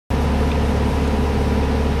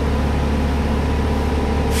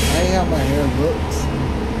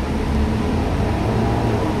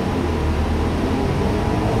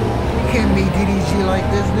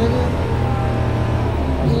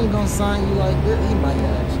He might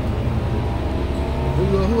actually.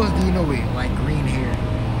 Who else do you know with like green hair?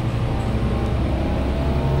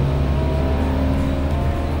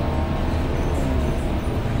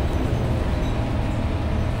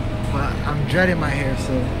 But I'm dreading my hair,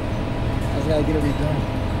 so I just gotta get it redone.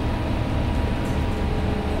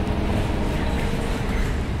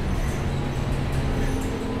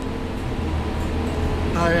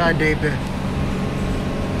 How y'all day been?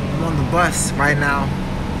 I'm on the bus right now.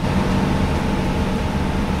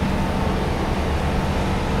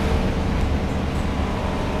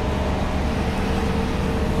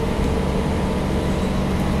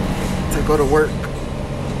 To go to work.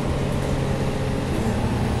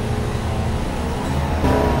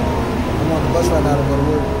 I'm on the bus right now to go to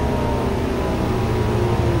work.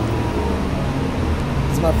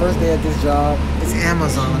 It's my first day at this job. It's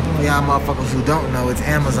Amazon. For y'all motherfuckers who don't know, it's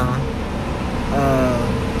Amazon.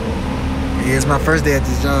 Yeah, it's my first day at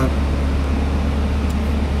this job.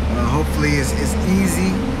 Hopefully it's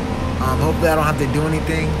easy. Hopefully I don't have to do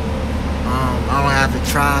anything. I don't have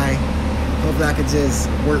to try. Hopefully I could just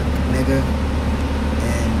work, nigga.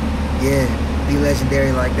 And yeah, be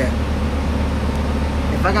legendary like that.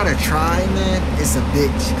 If I gotta try, man, it's a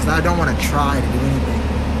bitch. Because I don't want to try to do anything.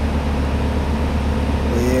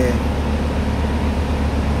 But yeah.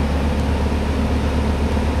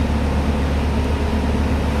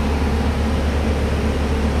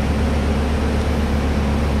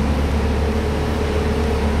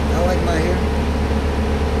 I like my hair.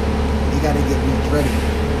 You gotta get me ready.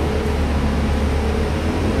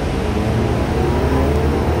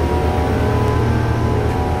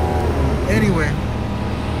 Anyway, I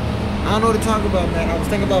don't know what to talk about, man. I was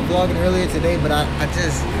thinking about vlogging earlier today, but I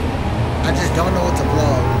just don't know what to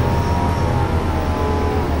vlog.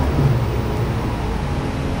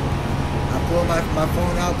 I pull my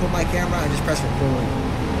phone out, put my camera, and just press record.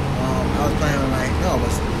 I was playing with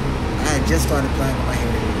I had just started playing with my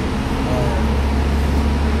hair.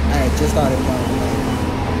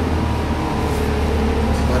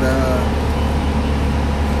 But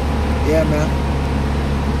yeah, man.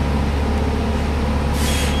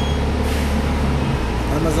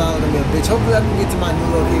 Amazon gonna be a bitch. Hopefully I can get to my new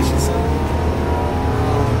location soon.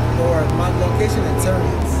 Or my location in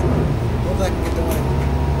Torrance. Hopefully I can get the one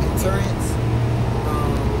in Torrance.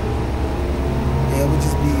 Yeah, we'll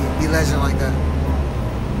just be legend like that.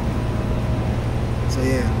 So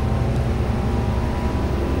yeah.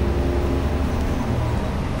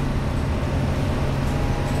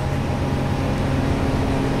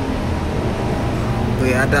 But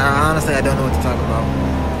yeah, honestly I don't know what to talk about.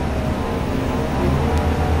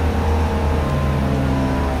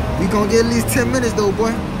 We gonna get at least 10 minutes though,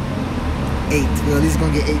 boy. 8. We're at least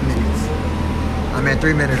gonna get 8 minutes. I'm at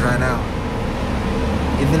 3 minutes right now.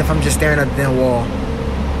 Even if I'm just staring at the damn wall,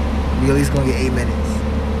 we at least gonna get 8 minutes.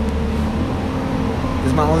 This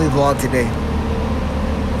is my only vlog today.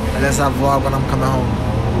 Unless I vlog when I'm coming home.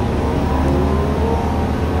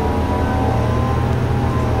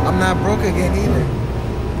 I'm not broke again either.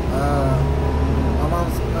 My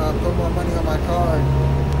mom's put more money on my card,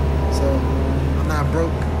 so I'm not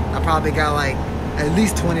broke. I probably got like at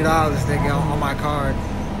least $20 nigga on my card.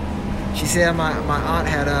 She said my aunt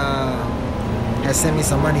had sent me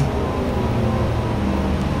some money.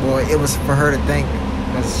 Well, it was for her to thank,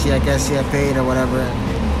 because I guess she had paid or whatever,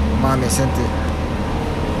 and my mom had sent it.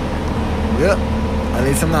 Yep, at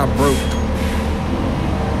least I'm not broke.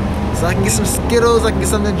 So I can get some Skittles, I can get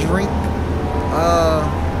something to drink.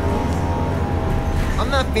 I'm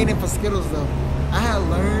not fiending for Skittles though. I had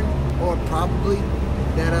learned, or probably,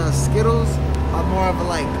 that Skittles are more of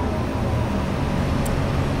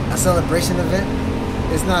a celebration event.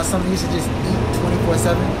 It's not something you should just eat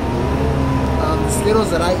 24/7. The Skittles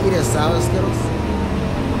that I eat are sour Skittles.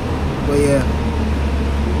 But yeah,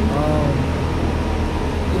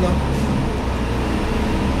 you know,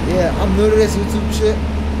 yeah, I'm new to this YouTube shit.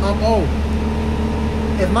 Oh,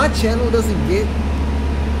 if my channel doesn't get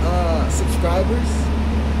subscribers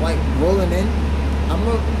like rolling in, I'm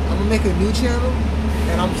gonna make a new channel.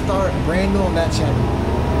 And I'm starting brand new on that channel.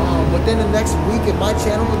 Within the next week, if my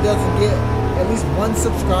channel doesn't get at least 1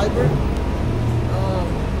 subscriber,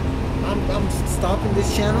 I'm stopping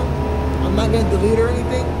this channel. I'm not gonna delete or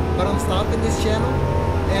anything, but I'm stopping this channel,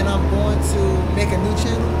 and I'm going to make a new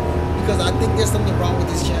channel because I think there's something wrong with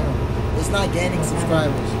this channel. It's not gaining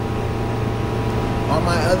subscribers. On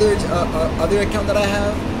my other account that I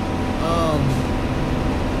have,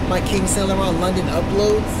 my King Sailing Around London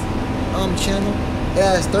Uploads channel. It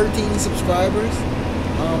has 13 subscribers.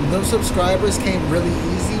 Those subscribers came really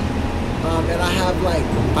easy. And I have like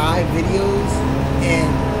 5 videos, and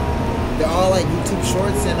they're all like YouTube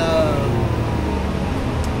shorts, and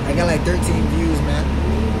I got like 13 views, man.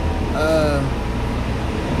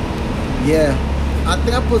 Yeah, I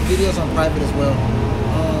think I put videos on private as well.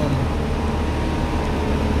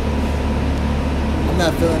 I'm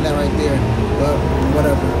not feeling that right there, but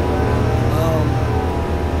whatever.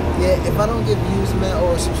 Yeah, if I don't get views, man,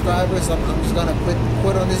 or subscribers, I'm just gonna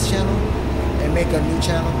quit on this channel and make a new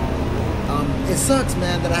channel. It sucks,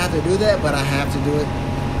 man, that I have to do that, but I have to do it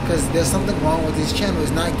because there's something wrong with this channel.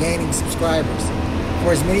 It's not gaining subscribers.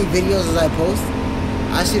 For as many videos as I post,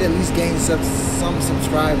 I should at least gain some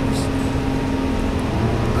subscribers.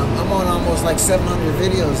 I'm on almost like 700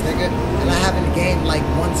 videos, nigga, and I haven't gained like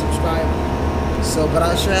 1 subscriber. So, but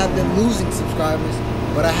I sure have been losing subscribers,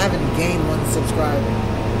 but I haven't gained 1 subscriber.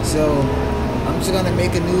 So, I'm just gonna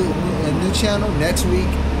make a new channel next week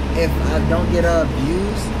if I don't get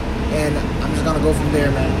views, and I'm just gonna go from there,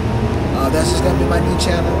 man. That's just gonna be my new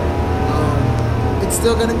channel. It's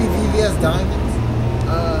still gonna be vvsDiamonds.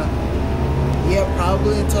 Yeah,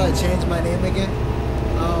 probably until I change my name again.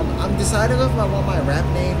 I'm deciding if I want my rap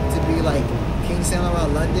name to be like King Saint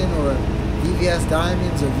Laurent London or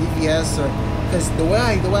vvsDiamonds or VVS, or because the way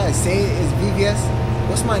I say it is VVS.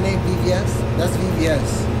 What's my name? VVS? That's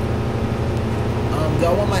VVS. Do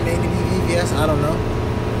I want my name to be VVS? I don't know.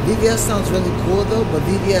 VVS sounds really cool though, but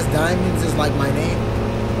vvsDiamonds is like my name.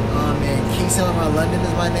 And King Saint Laurent London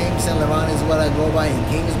is my name. Saint Laurent is what I go by, and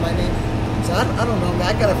King is my name. So I don't know,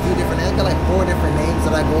 man. I got a few different names. I got like 4 different names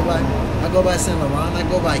that I go by. I go by Saint Laurent. I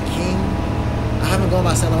go by King. I haven't gone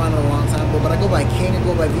by Saint Laurent in a long time, but I go by King. I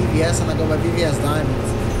go by VVS, and I go by vvsDiamonds.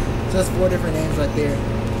 So that's 4 different names right there.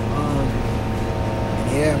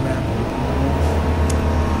 Yeah, man.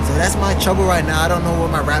 So that's my trouble right now. I don't know what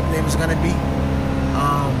my rap name is gonna be.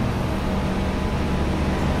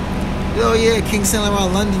 Oh yeah, King Saint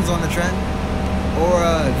Laurent London's on the track, or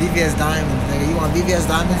vvsDiamonds. Nigga, you want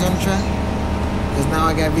vvsDiamonds on the track? Cause now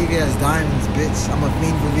I got vvsDiamonds, bitch. I'm a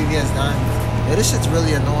fiend for vvsDiamonds. Yeah, this shit's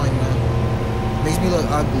really annoying, man. Makes me look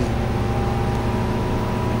ugly.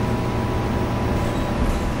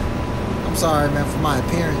 I'm sorry, man, for my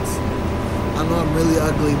appearance. I know I'm really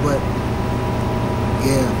ugly, but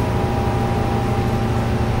yeah.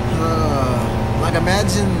 Like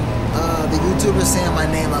imagine the YouTubers saying my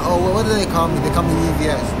name, like, oh, what do they call me? They call me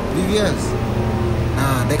VVS. VVS.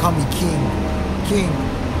 Nah, they call me King. King.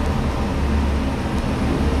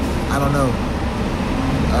 I don't know.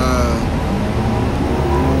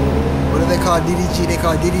 What do they call DDG? They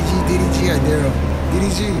call DDG or Daryl?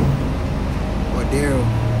 DDG or Daryl.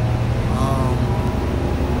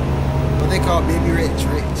 What they call Baby Rich? So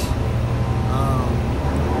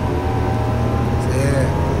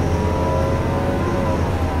yeah.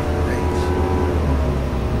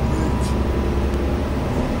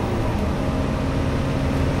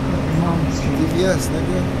 VVS,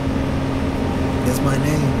 nigga. That's my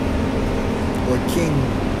name. Or King.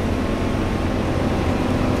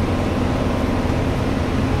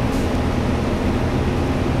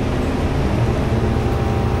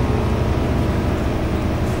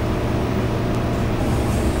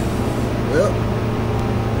 Well,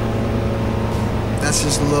 that's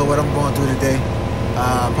just a little what I'm going through today.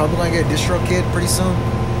 Probably gonna get a distro kit pretty soon.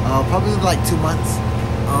 Probably like 2 months.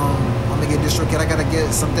 I'm gonna get a distro kit. I gotta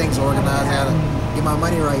get some things organized. I gotta get my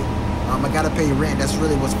money right. I gotta pay rent. That's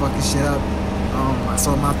really what's fucking shit up.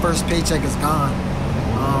 So my first paycheck is gone.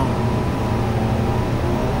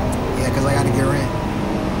 Yeah, cause I gotta get rent.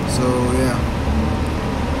 So yeah.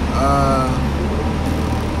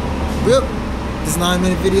 Well, this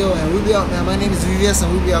 9-minute video, and we be out, man. My name is VVS,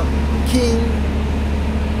 and we be out. King.